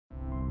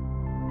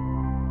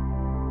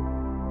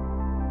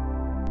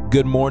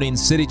Good morning,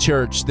 City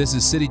Church. This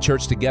is City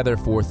Church Together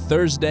for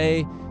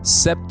Thursday,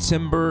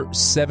 September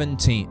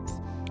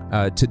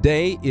 17th.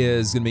 Today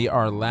is going to be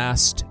our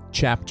last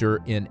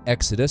chapter in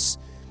Exodus,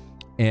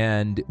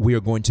 and we are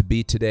going to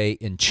be today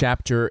in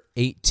chapter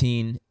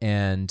 18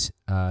 and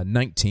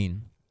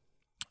 19.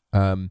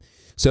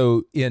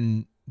 So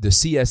in the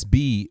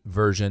CSB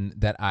version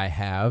that I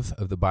have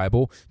of the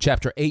Bible,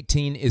 chapter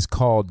 18 is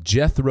called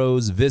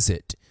Jethro's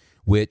Visit,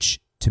 which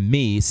to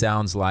me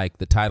sounds like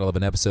the title of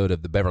an episode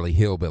of the Beverly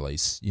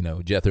Hillbillies. You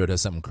know, Jethro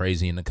does something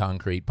crazy in the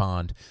concrete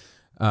pond.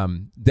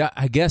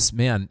 I guess,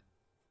 man,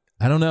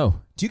 I don't know.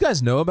 Do you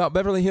guys know about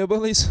Beverly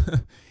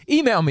Hillbillies?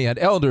 Email me at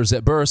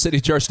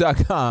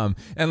elders@burrowcitychurch.com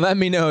and let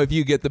me know if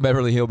you get the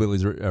Beverly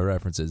Hillbillies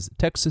references.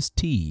 Texas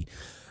T.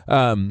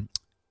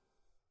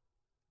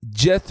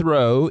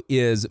 Jethro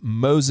is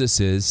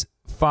Moses'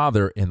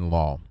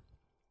 father-in-law.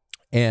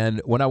 And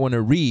when I want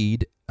to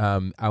read,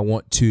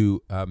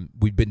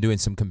 we've been doing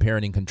some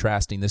comparing and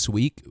contrasting this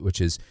week, which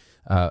is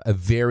a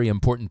very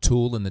important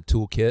tool in the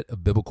toolkit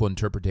of biblical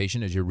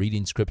interpretation. As you're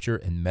reading Scripture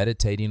and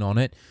meditating on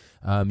it,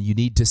 you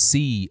need to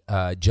see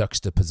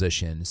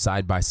juxtaposition,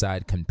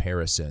 side-by-side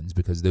comparisons,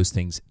 because those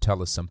things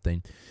tell us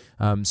something.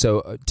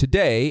 So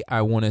today,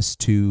 I want us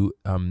to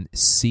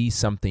see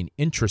something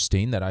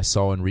interesting that I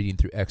saw in reading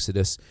through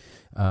Exodus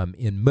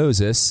in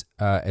Moses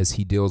as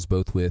he deals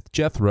both with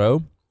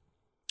Jethro,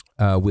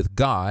 with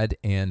God,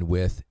 and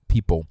with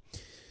people.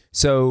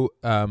 So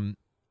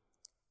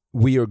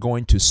we are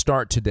going to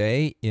start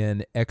today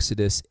in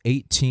Exodus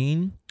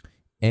 18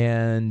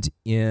 and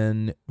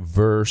in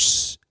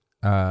verse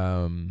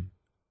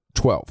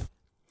 12.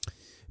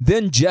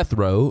 Then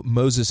Jethro,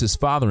 Moses'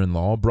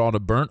 father-in-law, brought a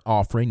burnt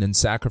offering and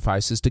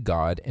sacrifices to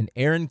God, and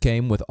Aaron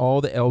came with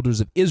all the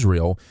elders of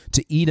Israel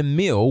to eat a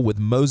meal with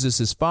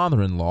Moses'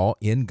 father-in-law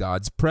in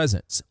God's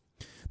presence.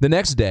 The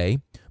next day,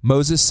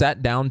 Moses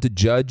sat down to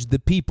judge the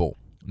people.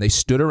 They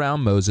stood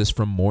around Moses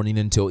from morning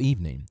until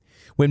evening.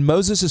 When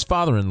Moses'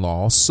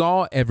 father-in-law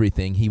saw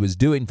everything he was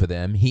doing for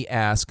them, he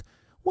asked,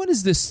 "What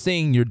is this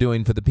thing you're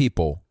doing for the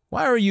people?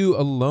 Why are you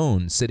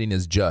alone sitting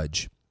as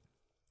judge?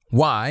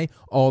 While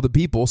all the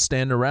people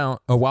stand around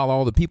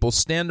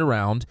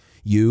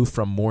you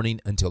from morning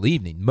until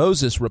evening?"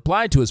 Moses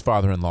replied to his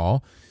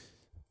father-in-law,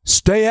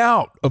 "Stay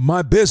out of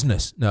my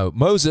business." No,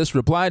 Moses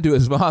replied to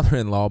his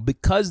father-in-law,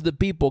 "Because the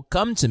people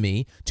come to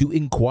me to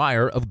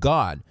inquire of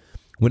God.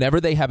 Whenever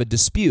they have a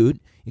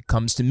dispute, it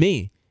comes to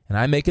me, and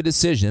I make a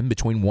decision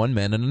between one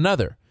man and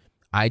another.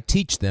 I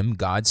teach them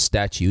God's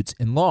statutes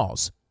and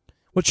laws."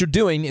 "What you're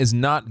doing is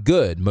not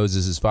good,"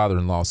 Moses'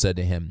 father-in-law said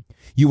to him.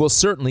 "You will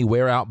certainly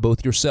wear out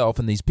both yourself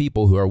and these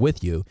people who are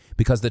with you,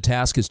 because the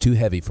task is too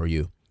heavy for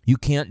you. You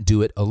can't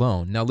do it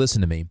alone. Now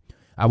listen to me.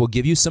 I will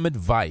give you some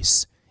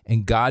advice,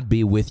 and God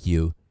be with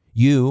you.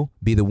 You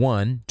be the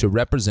one to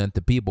represent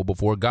the people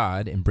before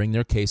God and bring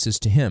their cases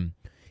to him.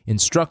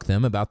 Instruct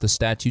them about the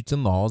statutes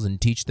and laws and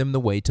teach them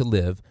the way to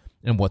live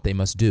and what they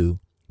must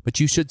do. But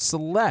you should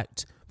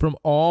select from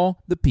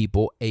all the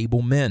people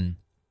able men,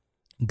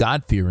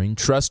 God-fearing,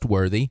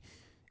 trustworthy,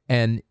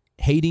 and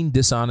hating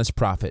dishonest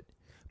profit.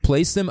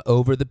 Place them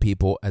over the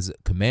people as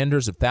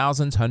commanders of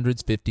thousands,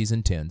 hundreds, fifties,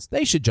 and tens.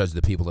 They should judge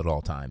the people at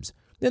all times.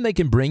 Then they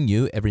can bring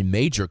you every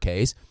major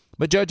case,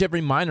 but judge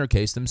every minor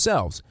case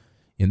themselves.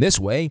 In this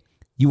way,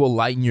 you will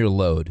lighten your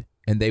load,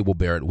 and they will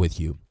bear it with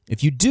you.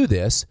 If you do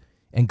this,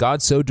 and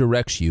God so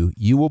directs you,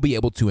 you will be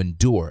able to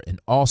endure, and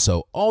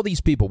also all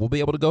these people will be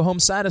able to go home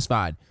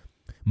satisfied."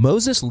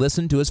 Moses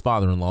listened to his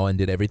father-in-law and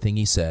did everything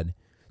he said.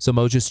 So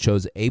Moses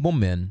chose able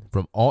men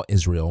from all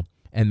Israel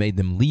and made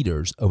them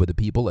leaders over the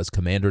people as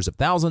commanders of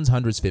thousands,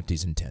 hundreds,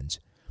 fifties, and tens.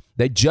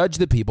 They judged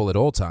the people at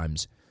all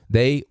times.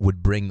 They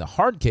would bring the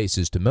hard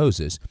cases to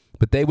Moses,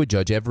 but they would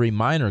judge every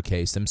minor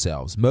case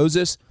themselves.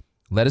 Moses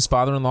let his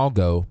father-in-law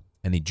go,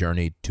 and he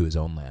journeyed to his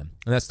own land.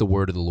 And that's the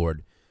word of the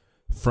Lord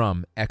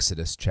from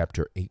Exodus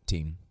chapter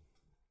 18.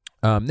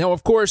 Now,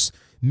 of course,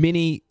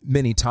 many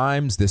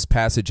times this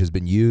passage has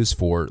been used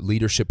for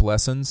leadership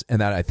lessons,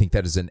 and I think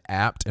that is an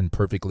apt and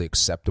perfectly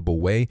acceptable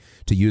way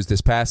to use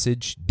this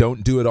passage.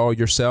 Don't do it all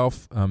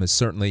yourself is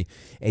certainly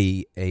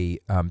a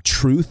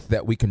truth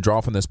that we can draw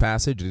from this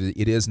passage.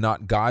 It is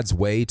not God's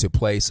way to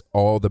place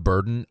all the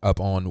burden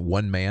upon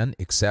one man,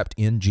 except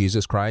in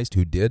Jesus Christ,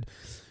 who did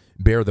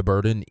bear the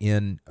burden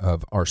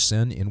of our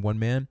sin in one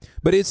man.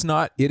 But it's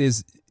not. It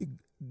is.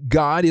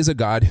 God is a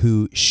God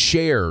who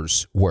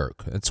shares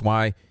work. That's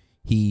why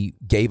he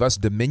gave us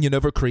dominion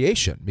over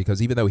creation,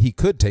 because even though he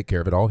could take care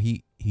of it all,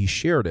 he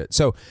shared it.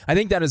 So I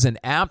think that is an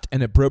apt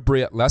and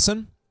appropriate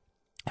lesson.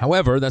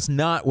 However, that's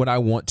not what I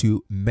want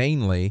to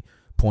mainly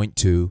point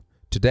to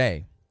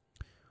today.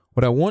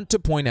 What I want to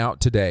point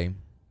out today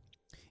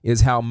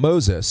is how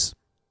Moses,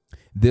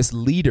 this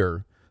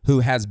leader who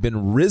has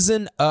been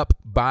risen up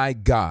by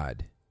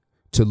God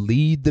to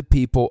lead the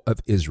people of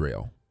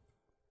Israel,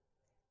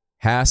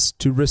 has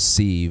to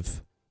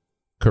receive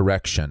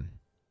correction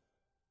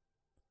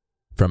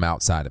from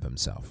outside of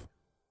himself.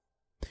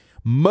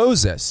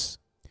 Moses,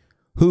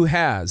 who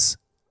has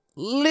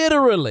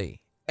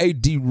literally a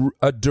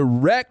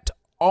direct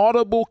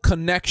audible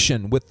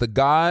connection with the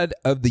God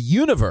of the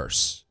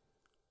universe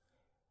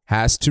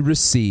has to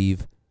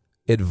receive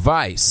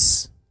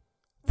advice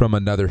from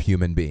another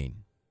human being.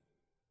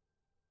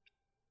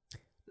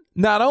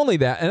 Not only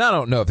that, and I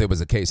don't know if it was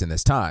the case in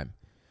this time,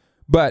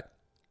 but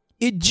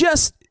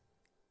if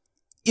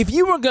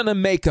you were going to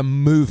make a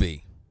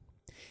movie,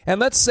 and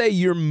let's say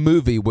your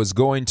movie was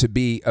going to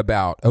be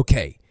about,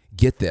 okay,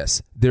 get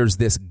this, there's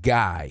this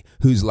guy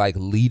who's like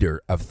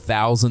leader of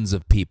thousands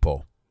of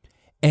people,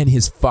 and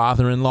his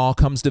father-in-law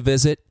comes to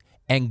visit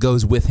and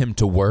goes with him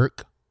to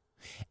work.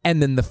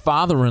 And then the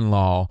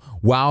father-in-law,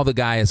 while the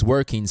guy is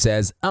working,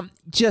 says,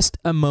 just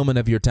a moment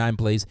of your time,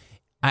 please.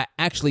 I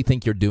actually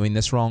think you're doing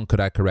this wrong. Could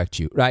I correct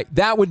you? Right?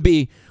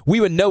 We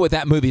would know what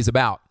that movie is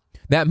about.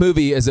 That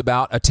movie is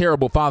about a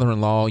terrible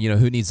father-in-law,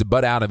 who needs to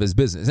butt out of his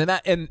business. And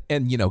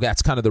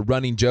that's kind of the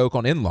running joke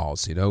on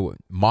in-laws,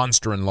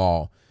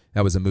 Monster-in-Law.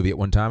 That was a movie at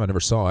one time. I never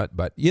saw it,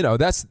 but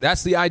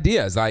that's the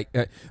idea. It's like,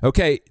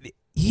 okay,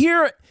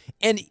 here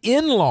an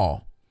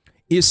in-law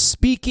is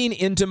speaking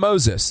into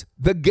Moses,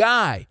 the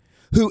guy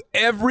who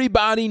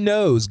everybody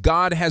knows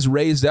God has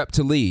raised up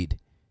to lead.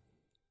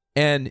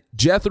 And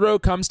Jethro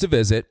comes to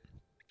visit.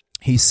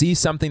 He sees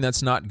something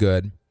that's not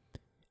good,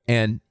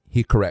 and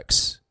he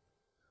corrects.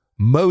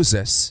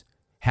 Moses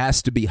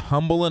has to be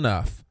humble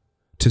enough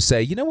to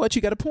say, you know what,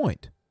 you got a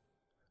point.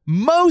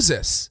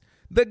 Moses,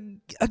 the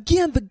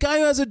guy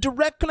who has a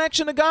direct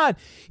connection to God,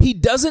 he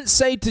doesn't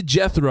say to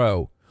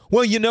Jethro,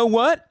 well, you know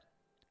what?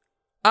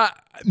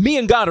 Me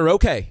and God are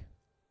okay.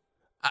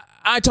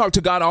 I talk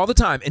to God all the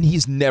time, and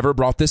he's never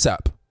brought this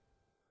up.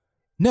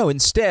 No,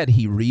 instead,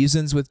 he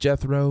reasons with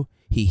Jethro,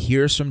 he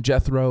hears from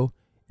Jethro,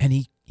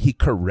 and he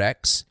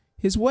corrects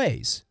his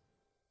ways.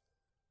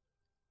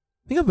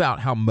 Think about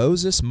how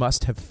Moses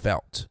must have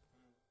felt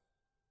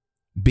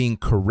being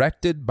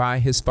corrected by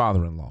his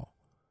father-in-law.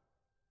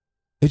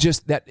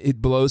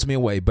 It blows me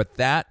away, but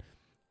that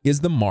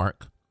is the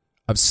mark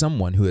of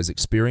someone who has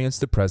experienced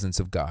the presence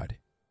of God.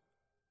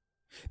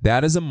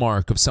 That is a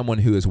mark of someone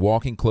who is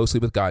walking closely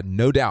with God.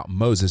 No doubt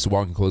Moses is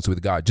walking closely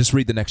with God. Just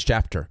read the next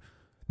chapter.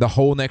 The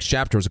whole next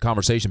chapter is a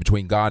conversation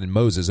between God and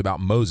Moses about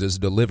Moses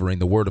delivering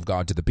the word of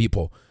God to the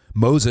people.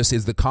 Moses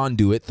is the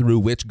conduit through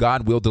which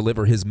God will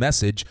deliver his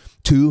message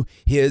to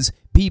his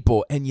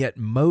people. And yet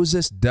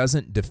Moses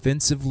doesn't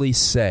defensively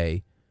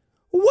say,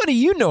 what do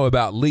you know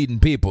about leading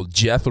people,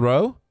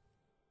 Jethro?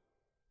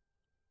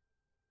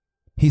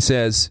 He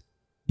says,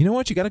 you know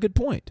what? You got a good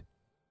point.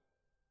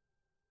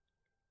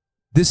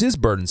 This is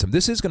burdensome.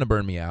 This is going to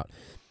burn me out.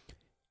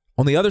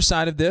 On the other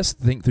side of this,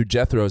 think through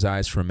Jethro's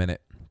eyes for a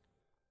minute.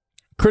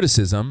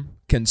 Criticism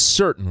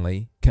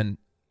can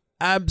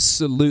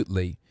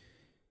absolutely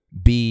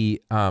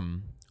be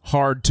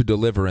hard to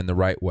deliver in the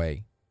right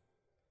way.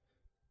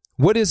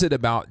 What is it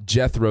about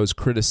Jethro's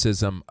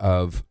criticism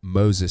of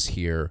Moses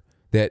here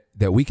that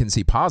we can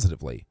see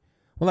positively?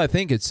 Well, I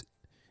think it's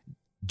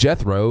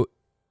Jethro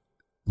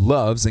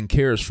loves and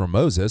cares for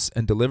Moses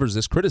and delivers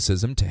this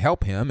criticism to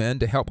help him and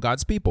to help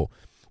God's people.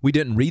 We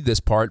didn't read this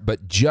part,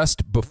 but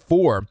just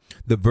before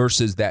the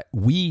verses that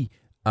we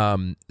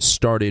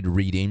started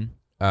reading,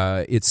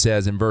 it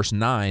says in verse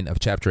 9 of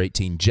chapter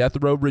 18,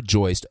 Jethro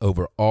rejoiced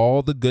over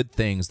all the good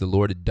things the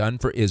Lord had done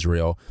for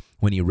Israel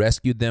when he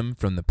rescued them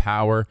from the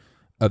power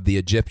of the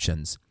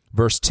Egyptians.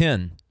 Verse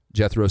 10,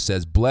 Jethro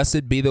says,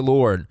 blessed be the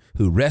Lord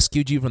who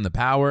rescued you from the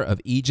power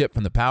of Egypt,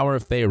 from the power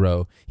of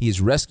Pharaoh. He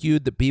has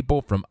rescued the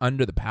people from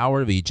under the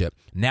power of Egypt.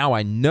 Now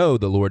I know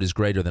the Lord is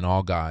greater than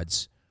all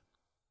gods.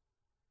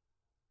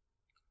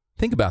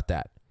 Think about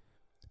that.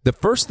 The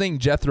first thing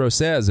Jethro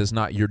says is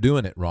not, you're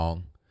doing it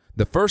wrong.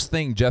 The first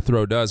thing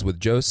Jethro does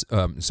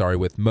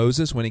with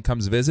Moses when he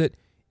comes visit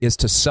is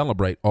to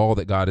celebrate all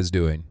that God is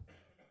doing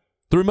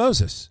through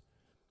Moses.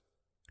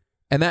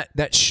 And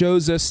that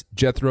shows us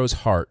Jethro's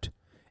heart.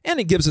 And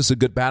it gives us a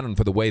good pattern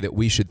for the way that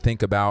we should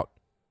think about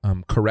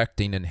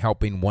correcting and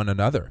helping one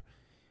another.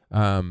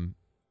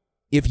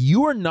 If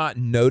you are not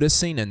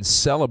noticing and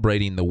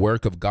celebrating the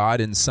work of God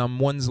in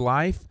someone's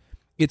life,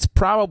 it's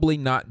probably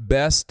not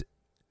best.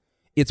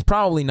 It's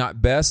probably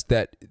not best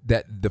that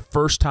the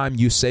first time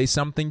you say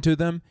something to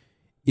them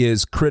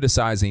is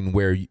criticizing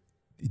where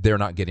they're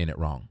not getting it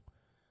wrong.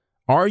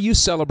 Are you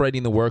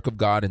celebrating the work of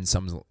God in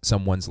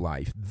someone's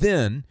life?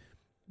 Then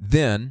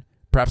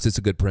perhaps it's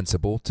a good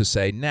principle to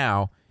say,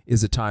 now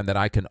is a time that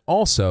I can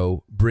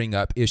also bring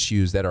up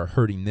issues that are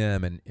hurting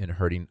them and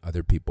hurting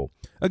other people.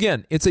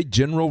 Again, it's a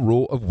general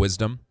rule of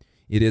wisdom.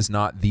 It is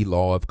not the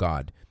law of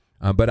God.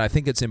 But I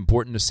think it's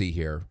important to see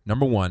here,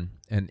 number one,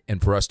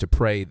 and for us to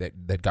pray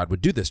that God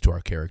would do this to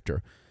our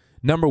character.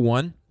 Number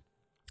one,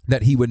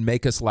 that he would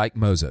make us like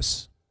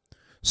Moses.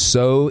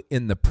 So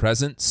in the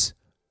presence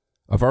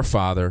of our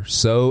Father,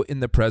 so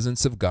in the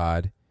presence of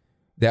God,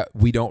 that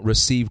we don't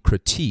receive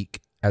critique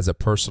as a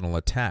personal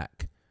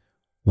attack.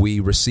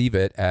 We receive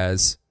it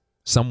as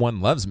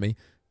someone loves me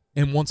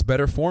and wants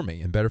better for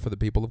me and better for the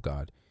people of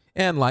God.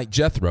 And like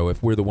Jethro,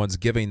 if we're the ones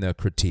giving the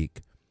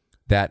critique,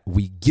 that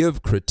we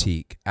give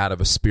critique out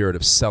of a spirit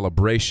of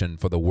celebration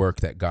for the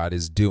work that God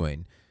is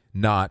doing,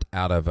 not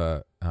out of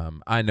a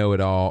I know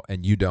it all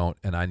and you don't,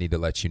 and I need to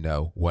let you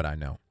know what I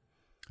know.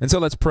 And so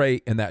let's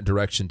pray in that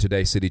direction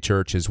today, City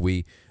Church, as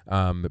we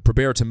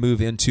prepare to move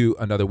into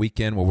another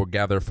weekend where we'll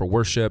gather for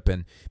worship.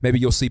 And maybe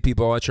you'll see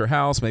people at your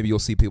house. Maybe you'll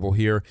see people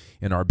here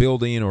in our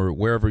building or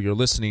wherever you're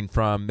listening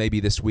from. Maybe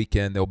this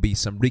weekend there'll be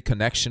some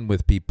reconnection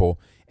with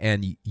people,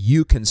 and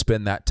you can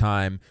spend that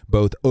time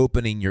both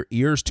opening your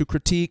ears to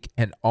critique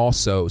and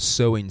also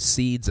sowing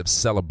seeds of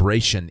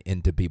celebration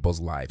into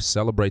people's lives.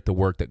 Celebrate the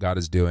work that God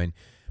is doing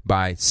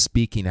by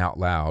speaking out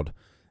loud.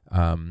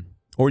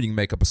 Or you can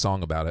make up a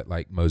song about it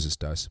like Moses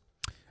does.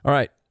 All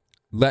right,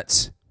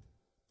 let's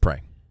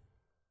pray.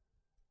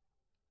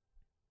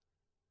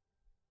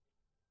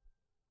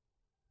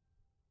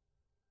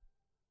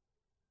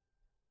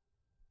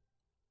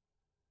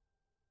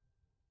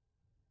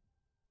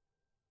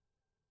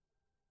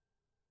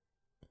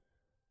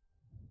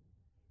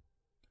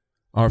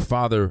 Our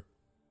Father,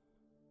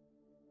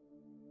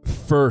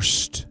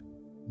 first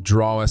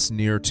draw us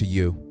near to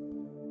you.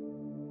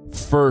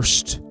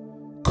 First,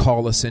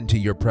 call us into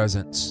your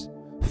presence.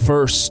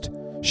 First,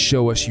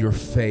 show us your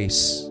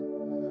face.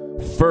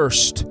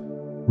 First,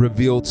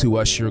 reveal to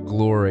us your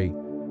glory.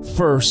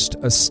 First,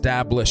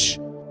 establish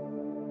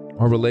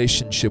our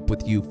relationship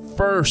with you.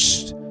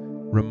 First,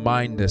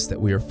 remind us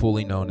that we are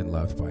fully known and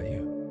loved by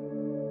you.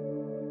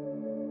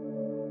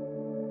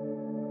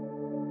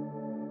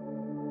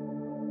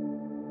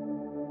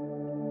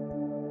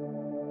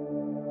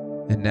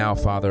 And now,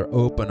 Father,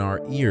 open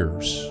our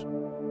ears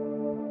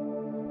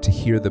to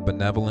hear the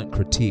benevolent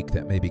critique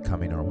that may be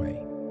coming our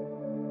way.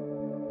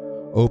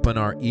 Open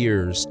our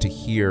ears to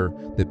hear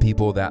the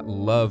people that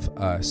love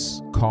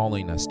us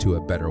calling us to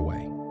a better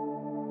way.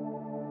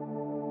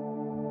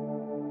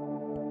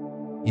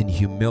 In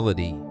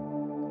humility,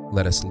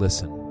 let us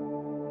listen.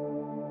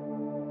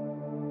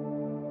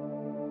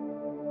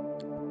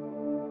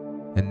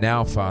 And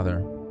now,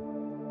 Father,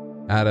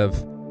 out of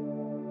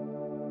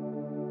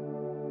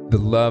the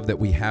love that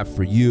we have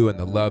for you and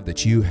the love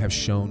that you have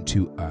shown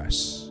to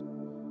us,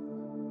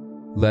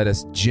 let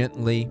us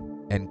gently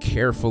and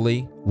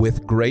carefully,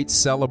 with great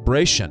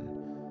celebration,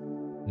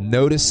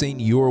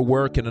 noticing your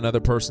work in another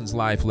person's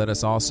life, let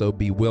us also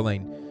be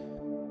willing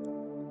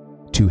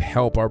to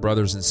help our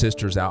brothers and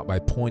sisters out by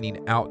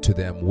pointing out to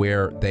them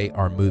where they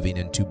are moving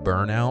into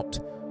burnout,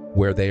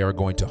 where they are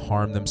going to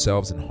harm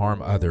themselves and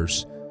harm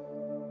others.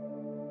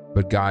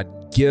 But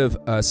God, give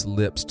us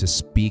lips to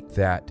speak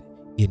that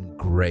in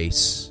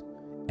grace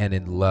and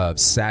in love,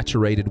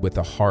 saturated with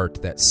a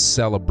heart that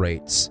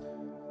celebrates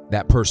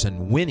that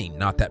person winning,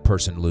 not that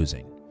person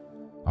losing.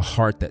 A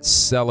heart that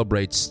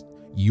celebrates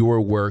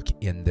your work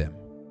in them.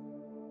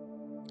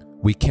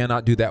 We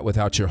cannot do that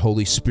without your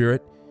Holy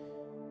Spirit.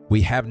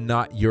 We have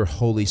not your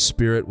Holy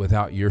Spirit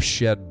without your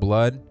shed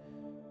blood.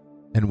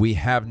 And we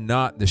have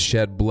not the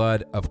shed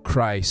blood of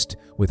Christ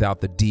without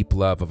the deep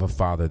love of a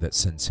Father that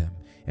sends him.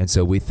 And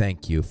so we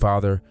thank you,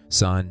 Father,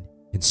 Son,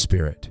 and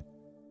Spirit.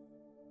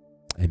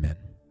 Amen.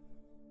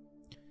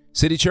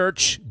 City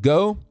Church,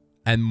 go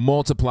and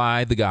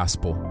multiply the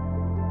gospel.